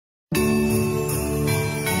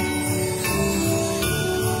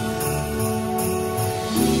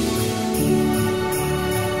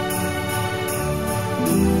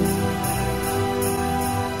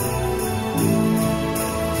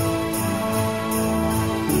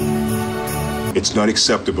It's not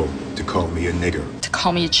acceptable to call me a nigger. To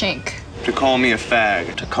call me a chink. To call me a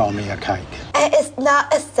fag. To call me a kike. It is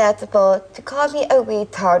not acceptable to call me a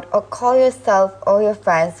retard or call yourself or your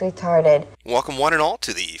friends retarded. Welcome one and all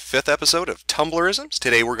to the 5th episode of Tumblrisms.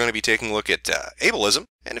 Today we're going to be taking a look at ableism.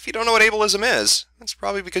 And if you don't know what ableism is, it's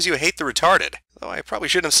probably because you hate the retarded. Though I probably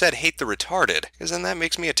shouldn't have said hate the retarded, because then that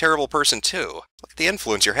makes me a terrible person too. Look at the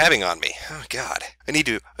influence you're having on me. Oh god. I need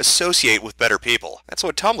to associate with better people. That's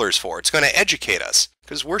what Tumblr's for. It's going to educate us.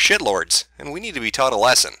 Because we're shitlords, and we need to be taught a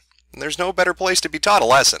lesson. And there's no better place to be taught a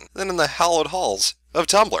lesson than in the hallowed halls of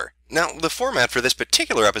Tumblr. Now, the format for this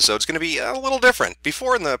particular episode is going to be a little different.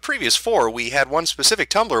 Before, in the previous 4, we had one specific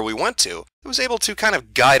Tumblr we went to that was able to kind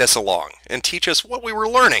of guide us along and teach us what we were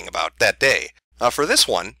learning about that day. For this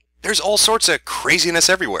one, there's all sorts of craziness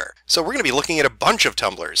everywhere. So we're going to be looking at a bunch of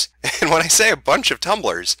Tumblrs. And when I say a bunch of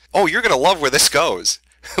Tumblrs, oh, you're going to love where this goes.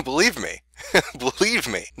 Believe me. Believe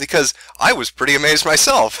me. Because I was pretty amazed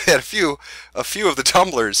myself at a few of the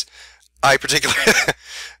Tumblrs I particularly...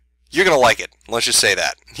 You're going to like it. Let's just say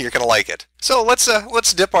that. You're going to like it. So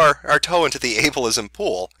let's dip our toe into the ableism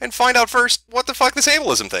pool and find out first what the fuck this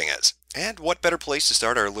ableism thing is. And what better place to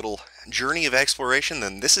start our little journey of exploration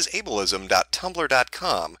than this is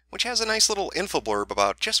ableism.tumblr.com, which has a nice little info blurb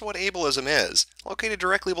about just what ableism is, located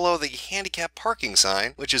directly below the handicap parking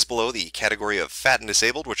sign, which is below the category of fat and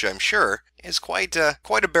disabled, which I'm sure is quite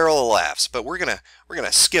a barrel of laughs. But we're gonna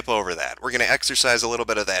skip over that. We're gonna exercise a little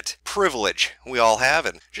bit of that privilege we all have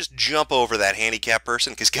and just jump over that handicap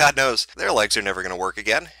person, because God knows their legs are never gonna work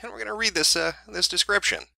again. And we're gonna read this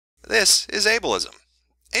description. This is ableism.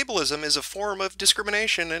 Ableism is a form of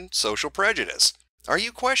discrimination and social prejudice. Are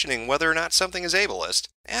you questioning whether or not something is ableist?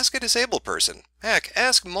 Ask a disabled person. Heck,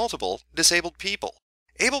 ask multiple disabled people.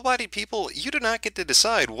 Able-bodied people, you do not get to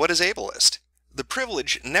decide what is ableist. The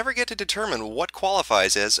privileged never get to determine what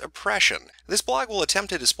qualifies as oppression. This blog will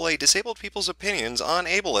attempt to display disabled people's opinions on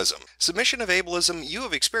ableism. Submission of ableism you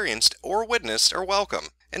have experienced or witnessed are welcome,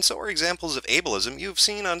 and so are examples of ableism you have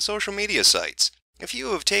seen on social media sites. If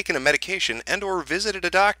you have taken a medication and or visited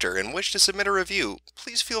a doctor and wish to submit a review,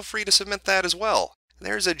 please feel free to submit that as well.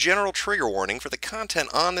 There's a general trigger warning for the content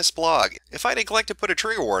on this blog. If I neglect to put a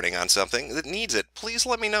trigger warning on something that needs it, please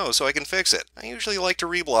let me know so I can fix it. I usually like to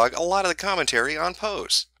reblog a lot of the commentary on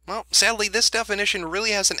posts. Well, sadly, this definition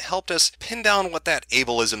really hasn't helped us pin down what that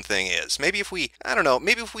ableism thing is. Maybe if we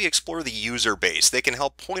explore the user base, they can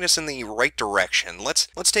help point us in the right direction. Let's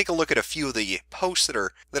take a look at a few of the posts that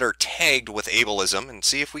are tagged with ableism and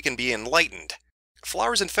see if we can be enlightened.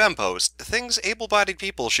 Flowers and Femme post, things able-bodied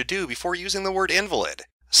people should do before using the word invalid.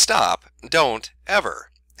 Stop, don't, ever.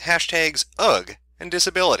 Hashtags ugh and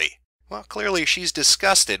disability. Well, clearly she's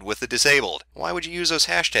disgusted with the disabled. Why would you use those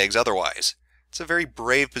hashtags otherwise? It's a very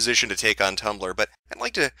brave position to take on Tumblr, but I'd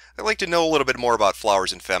like to know a little bit more about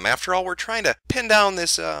Flowers and Femme. After all, we're trying to pin down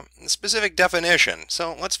this specific definition,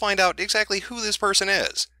 so let's find out exactly who this person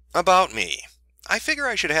is. About me. I figure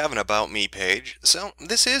I should have an About Me page, so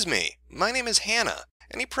this is me. My name is Hannah.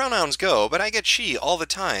 Any pronouns go, but I get she all the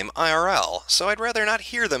time IRL, so I'd rather not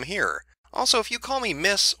hear them here. Also, if you call me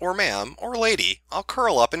miss or ma'am or lady, I'll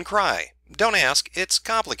curl up and cry. Don't ask, it's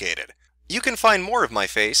complicated. You can find more of my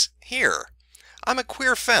face here. I'm a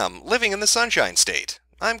queer femme living in the Sunshine State.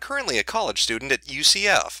 I'm currently a college student at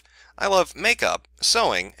UCF. I love makeup,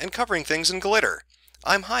 sewing, and covering things in glitter.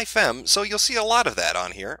 I'm high femme, so you'll see a lot of that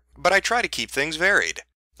on here, but I try to keep things varied.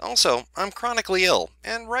 Also, I'm chronically ill,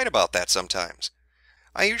 and write about that sometimes.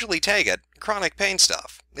 I usually tag it chronic pain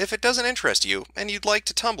stuff. If it doesn't interest you, and you'd like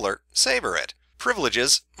to Tumblr, savor it.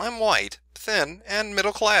 Privileges, I'm white, thin, and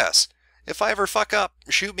middle class. If I ever fuck up,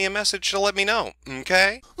 shoot me a message to let me know,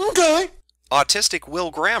 okay? Okay. Autistic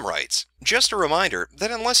Will Graham writes, just a reminder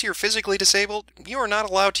that unless you're physically disabled, you are not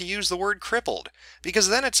allowed to use the word crippled, because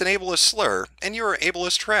then it's an ableist slur, and you're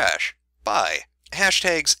ableist trash. Bye.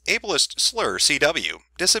 Hashtags ableist slur CW.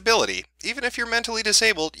 Disability. Even if you're mentally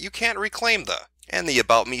disabled, you can't reclaim the. And the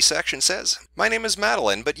About Me section says, my name is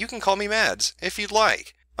Madeline, but you can call me Mads, if you'd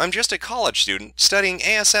like. I'm just a college student studying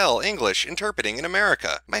ASL English interpreting in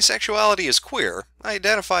America. My sexuality is queer. I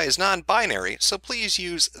identify as non-binary, so please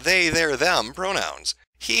use they, their, them pronouns.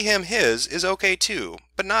 He, him, his is okay too,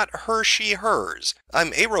 but not her, she, hers.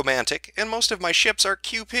 I'm aromantic, and most of my ships are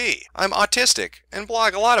QP. I'm autistic, and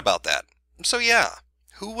blog a lot about that. So yeah,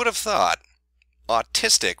 who would have thought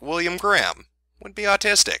autistic William Graham would be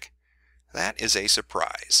autistic? That is a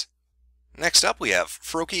surprise. Next up we have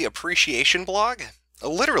Froki Appreciation Blog.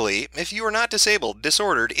 Literally, if you are not disabled,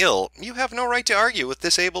 disordered, ill, you have no right to argue with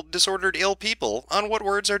disabled, disordered, ill people on what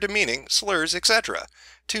words are demeaning, slurs, etc.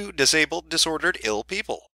 to disabled, disordered, ill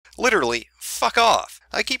people. Literally, fuck off.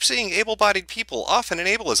 I keep seeing able-bodied people often in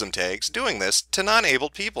ableism tags doing this to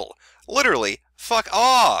non-abled people. Literally, fuck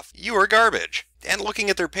off! You are garbage. And looking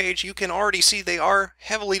at their page, you can already see they are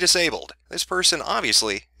heavily disabled. This person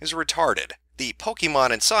obviously is retarded. The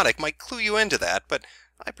Pokemon and Sonic might clue you into that, but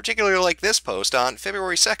I particularly like this post on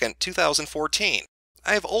February 2nd, 2014.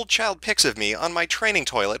 I have old child pics of me on my training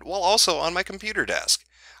toilet while also on my computer desk.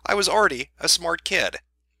 I was already a smart kid.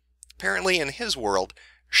 Apparently in his world,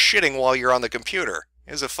 shitting while you're on the computer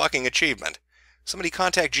is a fucking achievement. Somebody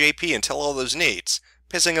contact JP and tell all those neats.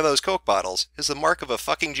 Pissing in those Coke bottles is the mark of a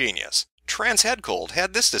fucking genius. Trans Head Cold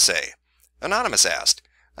had this to say. Anonymous asked,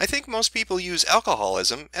 I think most people use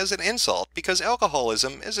alcoholism as an insult because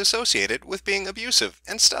alcoholism is associated with being abusive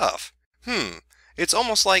and stuff. It's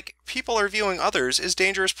almost like people are viewing others as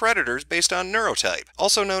dangerous predators based on neurotype,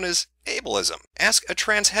 also known as ableism. Ask a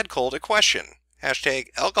trans head cold a question. Hashtag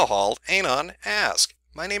alcohol anon ask.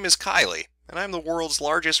 My name is Kylie, and I'm the world's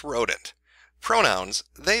largest rodent. Pronouns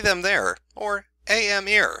they, them, their, or am,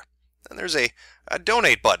 ear. And there's a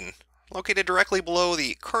donate button located directly below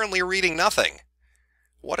the currently reading nothing.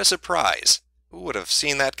 What a surprise. Who would have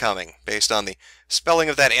seen that coming based on the spelling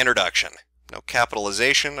of that introduction? No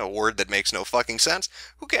capitalization, a word that makes no fucking sense.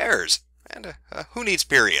 Who cares? And who needs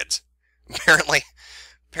periods? Apparently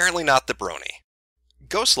not the brony.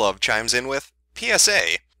 Ghostlove chimes in with,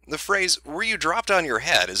 PSA, the phrase, were you dropped on your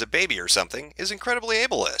head as a baby or something, is incredibly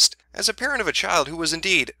ableist. As a parent of a child who was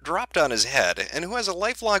indeed dropped on his head and who has a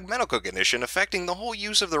lifelong medical condition affecting the whole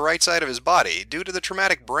use of the right side of his body due to the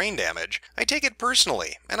traumatic brain damage, I take it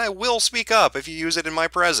personally, and I will speak up if you use it in my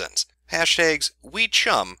presence. Hashtags, we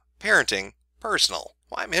chum, parenting, personal.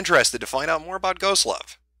 Well, I'm interested to find out more about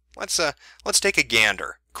Ghostlove. Let's take a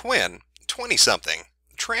gander. Quinn, 20-something,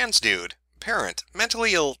 trans dude, parent,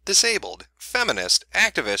 mentally ill, disabled, feminist,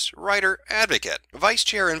 activist, writer, advocate, vice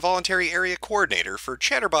chair and voluntary area coordinator for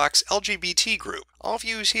Chatterbox LGBT group. All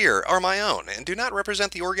views here are my own and do not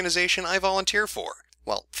represent the organization I volunteer for.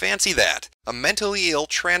 Well, fancy that. A mentally ill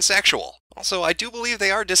transsexual. Also, I do believe they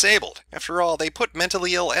are disabled. After all, they put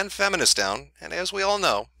mentally ill and feminist down, and as we all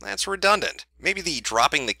know, that's redundant. Maybe the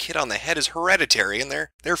dropping the kid on the head is hereditary and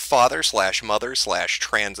their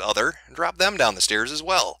father/mother/trans other drop them down the stairs as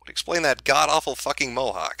well. Would explain that god-awful fucking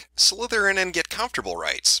mohawk. Slither in and get comfortable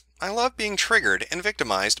writes, I love being triggered and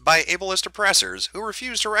victimized by ableist oppressors who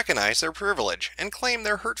refuse to recognize their privilege and claim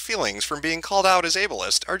their hurt feelings from being called out as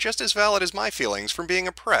ableist are just as valid as my feelings from being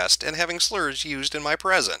oppressed and having slurs used in my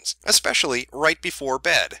presence, especially right before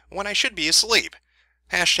bed, when I should be asleep.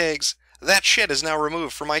 Hashtags, that shit is now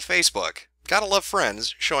removed from my Facebook. Gotta love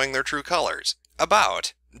friends showing their true colors.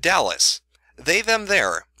 About, Dallas. They, them,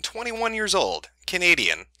 their, 21 years old,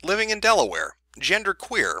 Canadian, living in Delaware, gender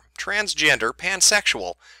queer, transgender,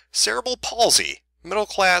 pansexual, cerebral palsy,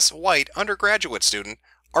 middle-class, white, undergraduate student,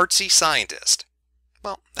 artsy scientist.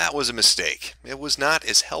 Well, that was a mistake. It was not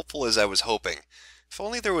as helpful as I was hoping. If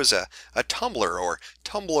only there was a Tumblr or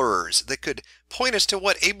Tumblrers that could point us to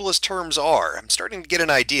what ableist terms are. I'm starting to get an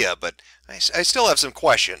idea, but I still have some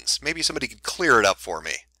questions. Maybe somebody could clear it up for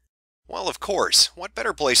me. Well, of course, what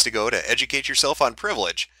better place to go to educate yourself on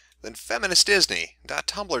privilege than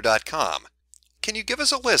feministdisney.tumblr.com. Can you give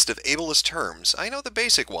us a list of ableist terms? I know the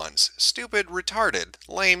basic ones, stupid, retarded,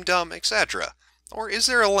 lame, dumb, etc. Or is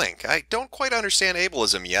there a link? I don't quite understand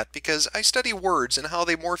ableism yet because I study words and how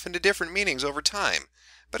they morph into different meanings over time.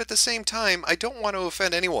 But at the same time, I don't want to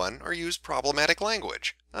offend anyone or use problematic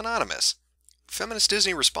language. Anonymous. Feminist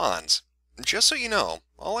Disney responds, just so you know,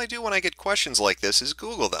 all I do when I get questions like this is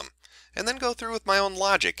Google them, and then go through with my own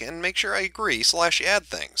logic and make sure I agree/add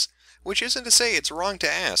things. Which isn't to say it's wrong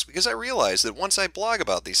to ask, because I realize that once I blog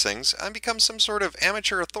about these things, I become some sort of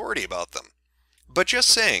amateur authority about them. But just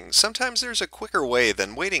saying, sometimes there's a quicker way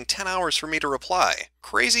than waiting 10 hours for me to reply.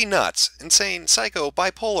 Crazy nuts, insane, psycho,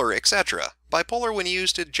 bipolar, etc. Bipolar when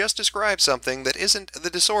used to just describe something that isn't the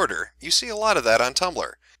disorder. You see a lot of that on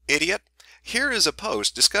Tumblr. Idiot. Here is a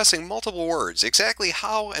post discussing multiple words, exactly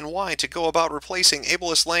how and why to go about replacing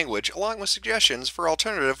ableist language along with suggestions for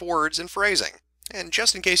alternative words and phrasing. And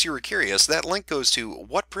just in case you were curious, that link goes to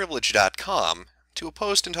whatprivilege.com to a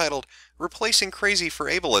post entitled Replacing Crazy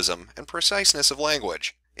for Ableism and Preciseness of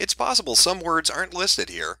Language. It's possible some words aren't listed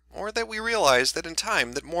here, or that we realize that in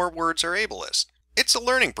time that more words are ableist. It's a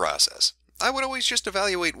learning process. I would always just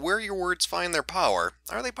evaluate where your words find their power.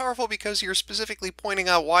 Are they powerful because you're specifically pointing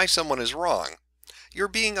out why someone is wrong? You're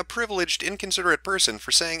being a privileged, inconsiderate person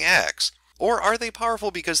for saying X. Or are they powerful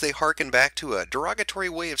because they harken back to a derogatory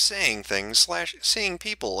way of saying things/seeing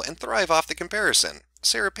people and thrive off the comparison?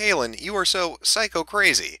 Sarah Palin, you are so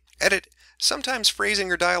psycho-crazy. Edit, sometimes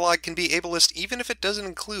phrasing or dialogue can be ableist even if it doesn't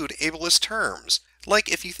include ableist terms.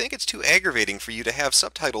 Like if you think it's too aggravating for you to have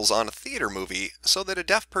subtitles on a theater movie so that a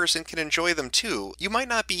deaf person can enjoy them too, you might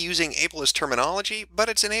not be using ableist terminology, but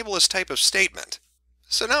it's an ableist type of statement.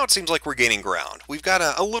 So now it seems like we're gaining ground. We've got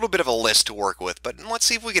a little bit of a list to work with, but let's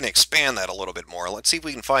see if we can expand that a little bit more. Let's see if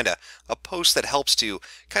we can find a post that helps to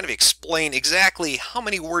kind of explain exactly how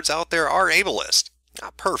many words out there are ableist.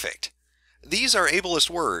 Perfect. These are ableist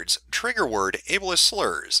words. Trigger word, ableist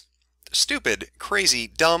slurs. Stupid, crazy,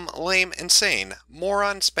 dumb, lame, insane,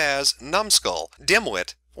 moron, spaz, numbskull,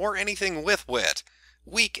 dimwit, or anything with wit.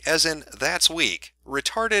 Weak as in that's weak.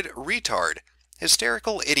 Retarded, retard.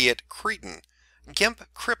 Hysterical, idiot, cretin. Gimp,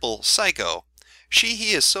 cripple, psycho. She,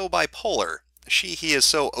 he is so bipolar. She, he is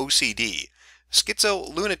so OCD.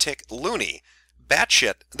 Schizo, lunatic, loony.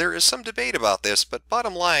 Batshit, there is some debate about this, but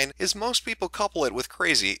bottom line is most people couple it with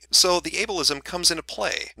crazy, so the ableism comes into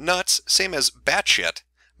play. Nuts, same as batshit.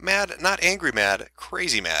 Mad, not angry mad,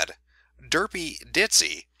 crazy mad. Derpy,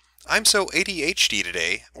 ditzy. I'm so ADHD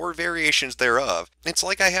today, or variations thereof. It's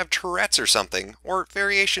like I have Tourette's or something, or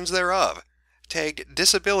variations thereof. Tagged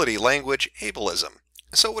disability language ableism.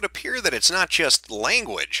 So it would appear that it's not just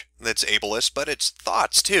language that's ableist, but it's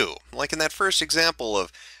thoughts too. Like in that first example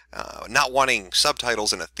of not wanting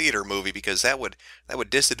subtitles in a theater movie because that would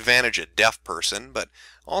disadvantage a deaf person, but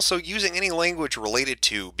also using any language related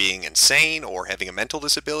to being insane or having a mental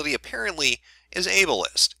disability apparently is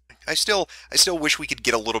ableist. I still wish we could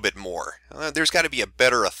get a little bit more. There's got to be a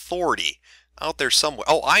better authority out there somewhere.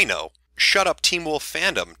 Oh, I know.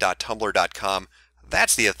 shutupteamwolffandom.tumblr.com.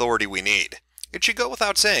 That's the authority we need. It should go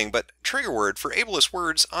without saying, but trigger word for ableist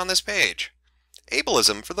words on this page.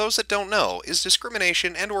 Ableism, for those that don't know, is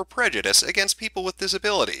discrimination and or prejudice against people with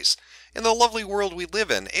disabilities. In the lovely world we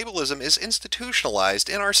live in, ableism is institutionalized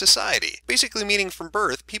in our society, basically meaning from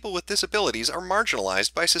birth, people with disabilities are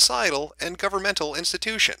marginalized by societal and governmental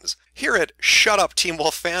institutions. Here at Shut Up Team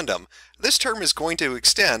Wolf Fandom, this term is going to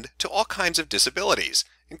extend to all kinds of disabilities,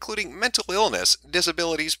 including mental illness,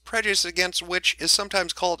 disabilities, prejudice against which is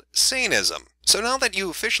sometimes called saneism. So now that you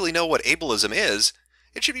officially know what ableism is,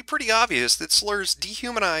 it should be pretty obvious that slurs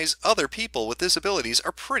dehumanize other people with disabilities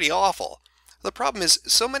are pretty awful. The problem is,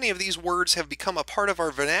 so many of these words have become a part of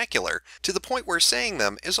our vernacular to the point where saying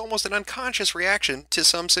them is almost an unconscious reaction to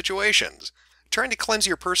some situations. Trying to cleanse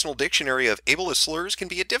your personal dictionary of ableist slurs can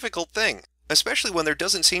be a difficult thing, especially when there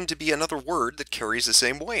doesn't seem to be another word that carries the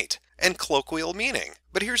same weight and colloquial meaning.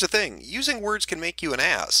 But here's the thing, using words can make you an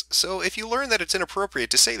ass, so if you learn that it's inappropriate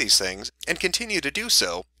to say these things and continue to do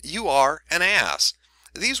so, you are an ass.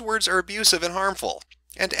 These words are abusive and harmful,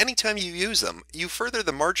 and anytime you use them, you further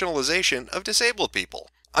the marginalization of disabled people.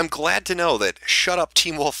 I'm glad to know that Shut Up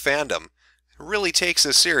Team Wolf Fandom really takes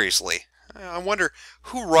this seriously. I wonder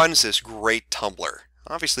who runs this great Tumblr.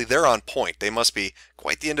 Obviously they're on point, they must be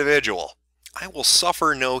quite the individual. I will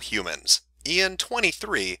suffer no humans. Ian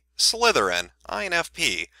 23, Slytherin,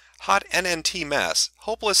 INFP, Hot NNT Mess,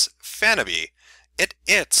 Hopeless Fanaby,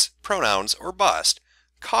 It's, Pronouns, or Bust,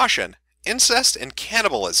 Caution, Incest and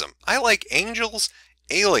Cannibalism, I Like Angels,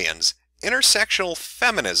 Aliens, Intersectional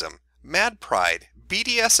Feminism, Mad Pride,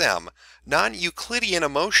 BDSM, Non-Euclidean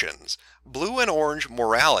Emotions, Blue and Orange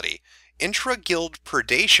Morality, Intra-Guild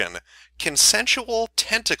Predation, Consensual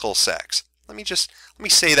Tentacle Sex. Let me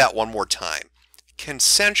say that one more time.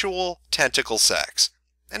 Consensual tentacle sex.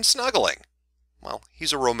 And snuggling. Well,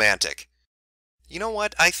 he's a romantic. You know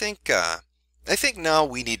what? I think now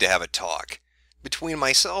we need to have a talk between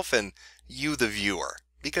myself and you, the viewer,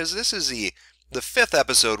 because this is the fifth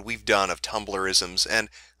episode we've done of Tumblrisms, and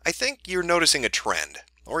I think you're noticing a trend,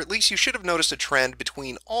 or at least you should have noticed a trend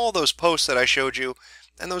between all those posts that I showed you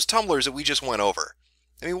and those Tumblrs that we just went over.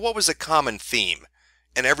 I mean, what was the common theme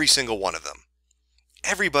in every single one of them?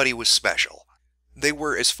 Everybody was special. They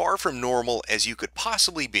were as far from normal as you could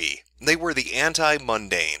possibly be. They were the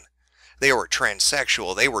anti-mundane. They were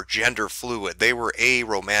transsexual, they were gender fluid, they were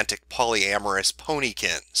aromantic, polyamorous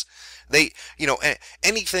ponykins. They,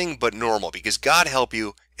 anything but normal, because God help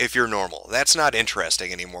you if you're normal. That's not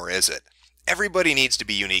interesting anymore, is it? Everybody needs to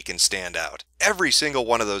be unique and stand out. Every single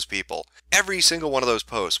one of those people, every single one of those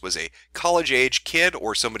posts was a college-age kid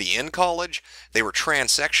or somebody in college. They were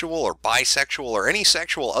transsexual or bisexual or any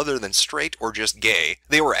sexual other than straight or just gay.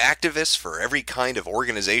 They were activists for every kind of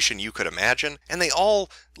organization you could imagine, and they all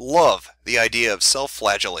love the idea of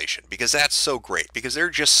self-flagellation because that's so great, because they're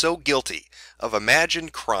just so guilty of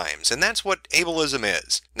imagined crimes, and that's what ableism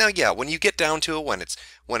is. Now, yeah, when you get down to it, when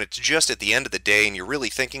it's just at the end of the day and you're really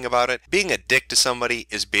thinking about it, being a dick to somebody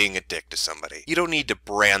is being a dick to somebody. You don't need to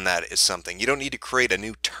brand that as something. You don't need to create a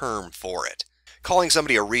new term for it. Calling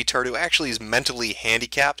somebody a retard who actually is mentally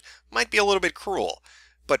handicapped might be a little bit cruel,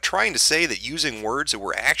 but trying to say that using words that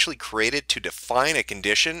were actually created to define a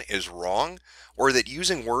condition is wrong, or that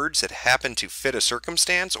using words that happen to fit a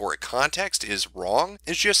circumstance or a context is wrong,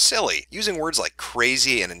 is just silly. Using words like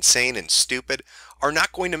crazy and insane and stupid are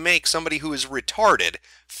not going to make somebody who is retarded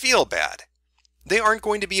feel bad. They aren't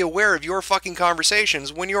going to be aware of your fucking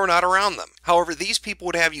conversations when you're not around them. However, these people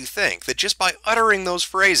would have you think that just by uttering those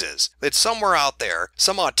phrases, that somewhere out there,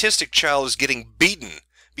 some autistic child is getting beaten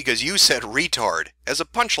because you said retard as a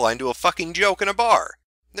punchline to a fucking joke in a bar.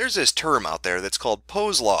 There's this term out there that's called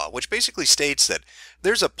Poe's Law, which basically states that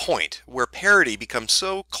there's a point where parody becomes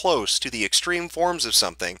so close to the extreme forms of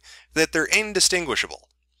something that they're indistinguishable.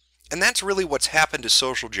 And that's really what's happened to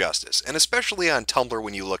social justice, and especially on Tumblr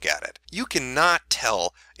when you look at it. You cannot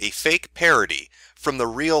tell a fake parody from the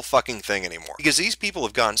real fucking thing anymore. Because these people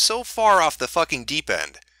have gone so far off the fucking deep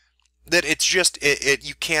end that it's just,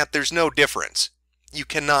 you can't, there's no difference. You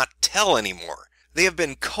cannot tell anymore. They have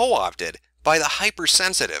been co-opted by the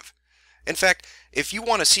hypersensitive. In fact, if you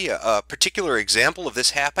want to see a particular example of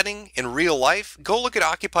this happening in real life, go look at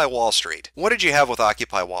Occupy Wall Street. What did you have with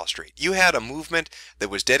Occupy Wall Street? You had a movement that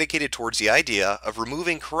was dedicated towards the idea of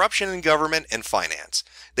removing corruption in government and finance.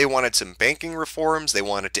 They wanted some banking reforms. They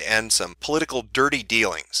wanted to end some political dirty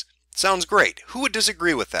dealings. Sounds great. Who would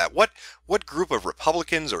disagree with that? What group of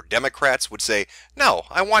Republicans or Democrats would say, no,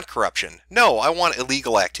 I want corruption. No, I want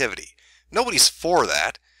illegal activity. Nobody's for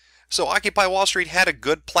that. So Occupy Wall Street had a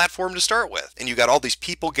good platform to start with. And you got all these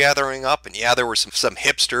people gathering up, and yeah, there were some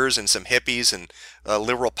hipsters and some hippies and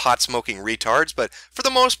liberal pot-smoking retards, but for the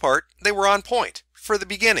most part, they were on point. For the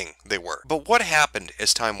beginning, they were. But what happened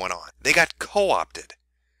as time went on? They got co-opted.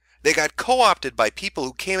 They got co-opted by people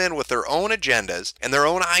who came in with their own agendas and their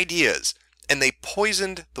own ideas, and they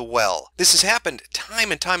poisoned the well. This has happened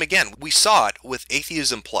time and time again. We saw it with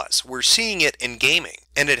Atheism Plus. We're seeing it in gaming,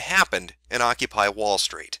 and it happened in Occupy Wall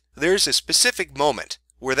Street. There's a specific moment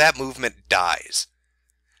where that movement dies,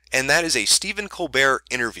 and that is a Stephen Colbert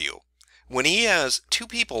interview. When he has two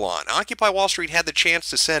people on, Occupy Wall Street had the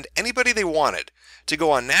chance to send anybody they wanted to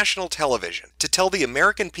go on national television to tell the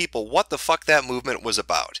American people what the fuck that movement was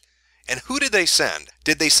about. And who did they send?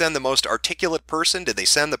 Did they send the most articulate person? Did they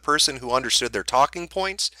send the person who understood their talking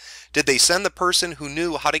points? Did they send the person who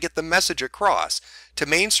knew how to get the message across to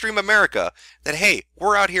mainstream America that, hey,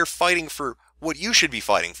 we're out here fighting for what you should be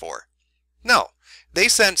fighting for? No. They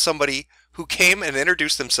sent somebody who came and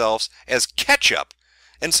introduced themselves as Ketchup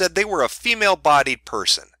and said they were a female-bodied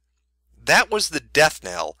person. That was the death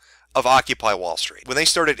knell of Occupy Wall Street. When they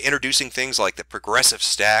started introducing things like the progressive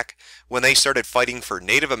stack, when they started fighting for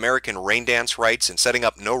Native American rain dance rights and setting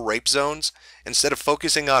up no rape zones, instead of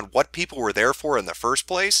focusing on what people were there for in the first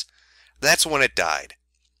place, that's when it died.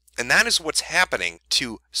 And that is what's happening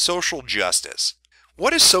to social justice.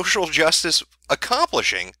 What is social justice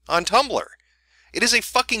accomplishing on Tumblr? It is a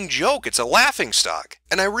fucking joke. It's a laughingstock.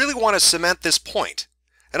 And I really want to cement this point.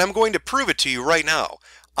 And I'm going to prove it to you right now.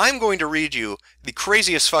 I'm going to read you the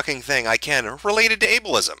craziest fucking thing I can related to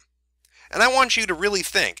ableism. And I want you to really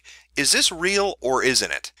think, is this real or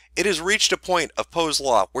isn't it? It has reached a point of Poe's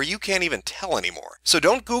Law where you can't even tell anymore. So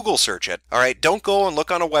don't Google search it, alright? Don't go and look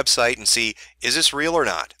on a website and see, is this real or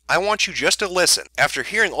not? I want you just to listen. After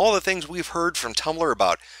hearing all the things we've heard from Tumblr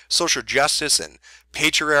about social justice and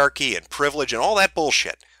patriarchy and privilege and all that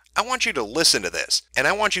bullshit, I want you to listen to this. And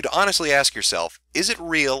I want you to honestly ask yourself, is it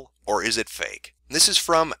real or is it fake? This is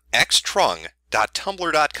from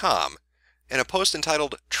xtrung.tumblr.com in a post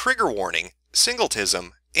entitled Trigger Warning,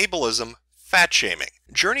 Singletism, Ableism, Fat Shaming.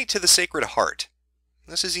 Journey to the Sacred Heart.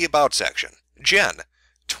 This is the About section. Jen,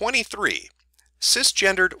 23,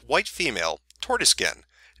 cisgendered white female, tortoise skin,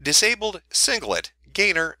 disabled, singlet,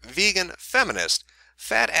 gainer, vegan, feminist,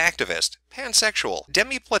 fat activist, pansexual,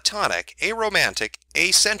 demi-platonic, aromantic,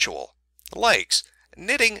 asensual. Likes: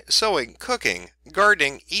 knitting, sewing, cooking,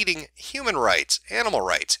 gardening, eating, human rights,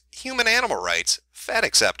 human-animal rights, fat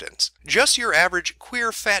acceptance. Just your average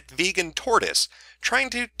queer fat vegan tortoise trying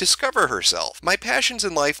to discover herself. My passions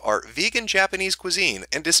in life are vegan Japanese cuisine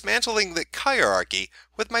and dismantling the hierarchy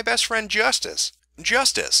with my best friend Justice.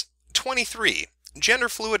 Justice, 23, gender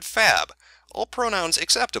fluid fab, all pronouns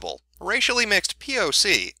acceptable, racially mixed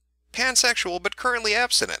POC, pansexual but currently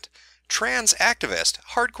abstinent, trans activist,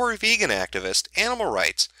 hardcore vegan activist, animal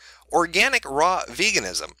rights, organic raw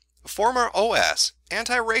veganism, former OS,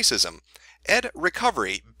 anti-racism, ed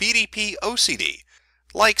recovery, BDP OCD,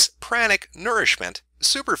 likes pranic nourishment,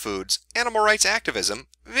 superfoods, animal rights activism,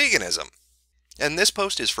 veganism. And this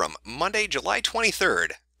post is from Monday, July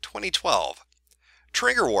 23rd, 2012.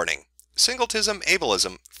 Trigger warning: singletism,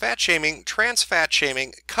 ableism, fat shaming, trans fat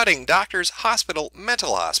shaming, cutting, doctors, hospital,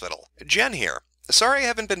 mental hospital. Jen here. Sorry I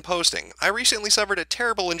haven't been posting. I recently suffered a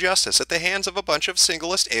terrible injustice at the hands of a bunch of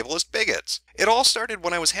singlist ableist bigots. It all started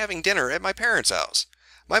when I was having dinner at my parents' house.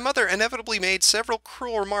 My mother inevitably made several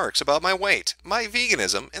cruel remarks about my weight, my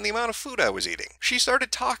veganism, and the amount of food I was eating. She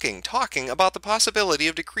started talking about the possibility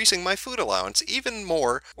of decreasing my food allowance even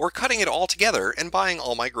more or cutting it all together and buying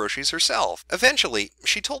all my groceries herself. Eventually,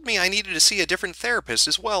 she told me I needed to see a different therapist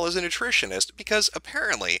as well as a nutritionist because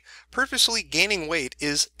apparently purposely gaining weight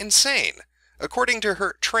is insane. According to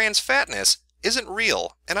her, trans fatness isn't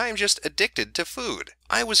real, and I am just addicted to food.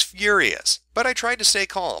 I was furious, but I tried to stay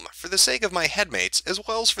calm, for the sake of my headmates as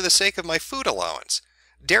well as for the sake of my food allowance.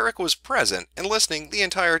 Derek was present and listening the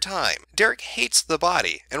entire time. Derek hates the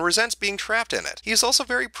body and resents being trapped in it. He is also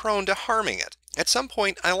very prone to harming it. At some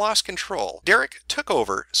point, I lost control. Derek took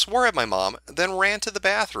over, swore at my mom, then ran to the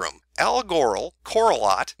bathroom. Al Goral,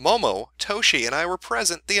 Coralot, Momo, Toshi, and I were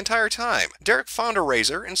present the entire time. Derek found a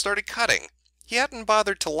razor and started cutting. He hadn't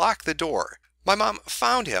bothered to lock the door. My mom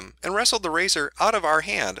found him and wrestled the razor out of our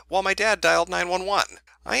hand while my dad dialed 911.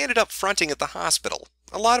 I ended up fronting at the hospital.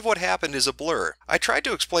 A lot of what happened is a blur. I tried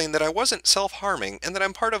to explain that I wasn't self-harming and that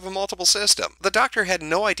I'm part of a multiple system. The doctor had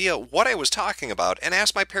no idea what I was talking about and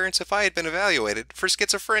asked my parents if I had been evaluated for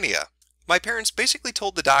schizophrenia. My parents basically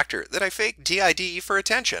told the doctor that I faked DID for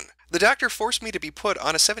attention. The doctor forced me to be put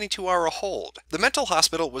on a 72-hour hold. The mental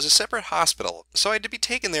hospital was a separate hospital, so I had to be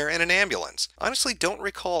taken there in an ambulance. Honestly, don't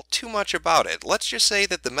recall too much about it. Let's just say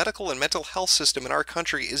that the medical and mental health system in our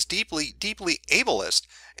country is deeply, deeply ableist,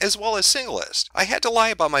 as well as singlist. I had to lie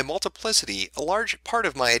about my multiplicity, a large part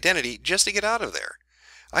of my identity, just to get out of there.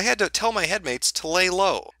 I had to tell my headmates to lay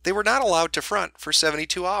low. They were not allowed to front for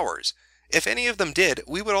 72 hours. If any of them did,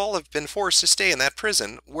 we would all have been forced to stay in that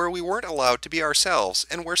prison where we weren't allowed to be ourselves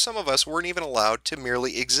and where some of us weren't even allowed to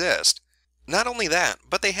merely exist. Not only that,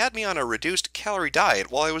 but they had me on a reduced calorie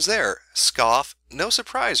diet while I was there. Scoff. No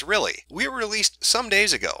surprise, really. We were released some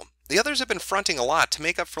days ago. The others have been fronting a lot to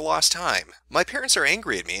make up for lost time. My parents are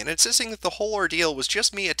angry at me and insisting that the whole ordeal was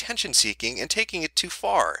just me attention-seeking and taking it too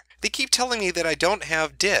far. They keep telling me that I don't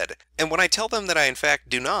have DID, and when I tell them that I in fact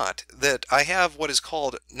do not, that I have what is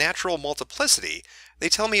called natural multiplicity, they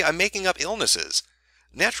tell me I'm making up illnesses.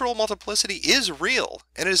 Natural multiplicity is real,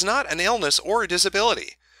 and it is not an illness or a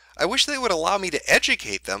disability. I wish they would allow me to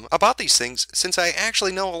educate them about these things since I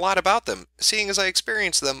actually know a lot about them, seeing as I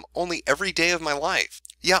experience them only every day of my life.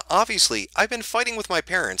 Yeah, obviously, I've been fighting with my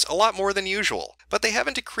parents a lot more than usual, but they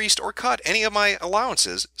haven't decreased or cut any of my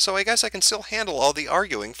allowances, so I guess I can still handle all the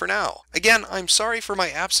arguing for now. Again, I'm sorry for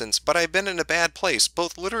my absence, but I've been in a bad place,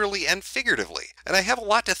 both literally and figuratively, and I have a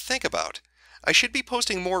lot to think about. I should be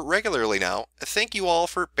posting more regularly now. Thank you all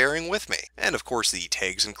for bearing with me. And of course the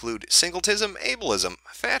tags include singletism, ableism,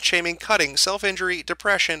 fat shaming, cutting, self-injury,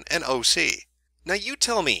 depression, and OC. Now you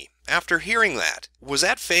tell me, after hearing that, was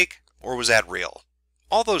that fake or was that real?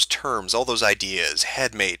 All those terms, all those ideas,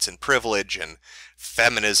 headmates and privilege and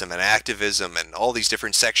feminism and activism and all these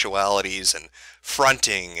different sexualities and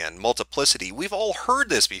fronting and multiplicity, we've all heard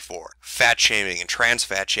this before. Fat shaming and trans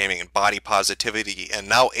fat shaming and body positivity and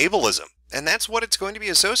now ableism. And that's what it's going to be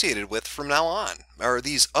associated with from now on, are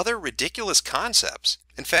these other ridiculous concepts.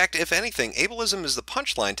 In fact, if anything, ableism is the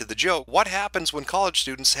punchline to the joke, what happens when college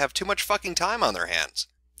students have too much fucking time on their hands?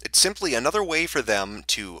 It's simply another way for them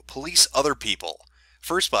to police other people.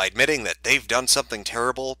 First by admitting that they've done something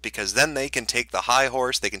terrible, because then they can take the high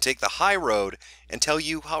horse, they can take the high road, and tell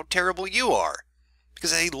you how terrible you are.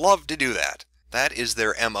 Because they love to do that. That is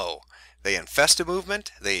their MO. They infest a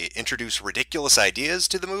movement, they introduce ridiculous ideas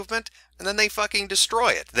to the movement, and then they fucking destroy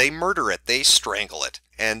it. They murder it, they strangle it.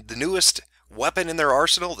 And the newest weapon in their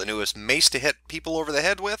arsenal, the newest mace to hit people over the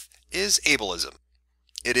head with, is ableism.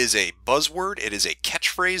 It is a buzzword, it is a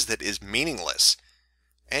catchphrase that is meaningless.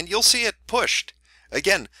 And you'll see it pushed.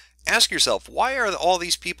 Again, ask yourself, why are all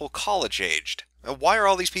these people college-aged? Why are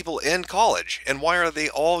all these people in college? And why are they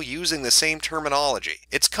all using the same terminology?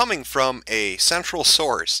 It's coming from a central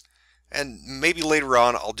source. And maybe later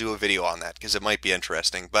on I'll do a video on that, because it might be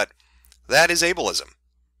interesting. But that is ableism.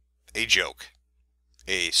 A joke.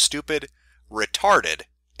 A stupid, retarded,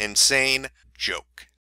 insane joke.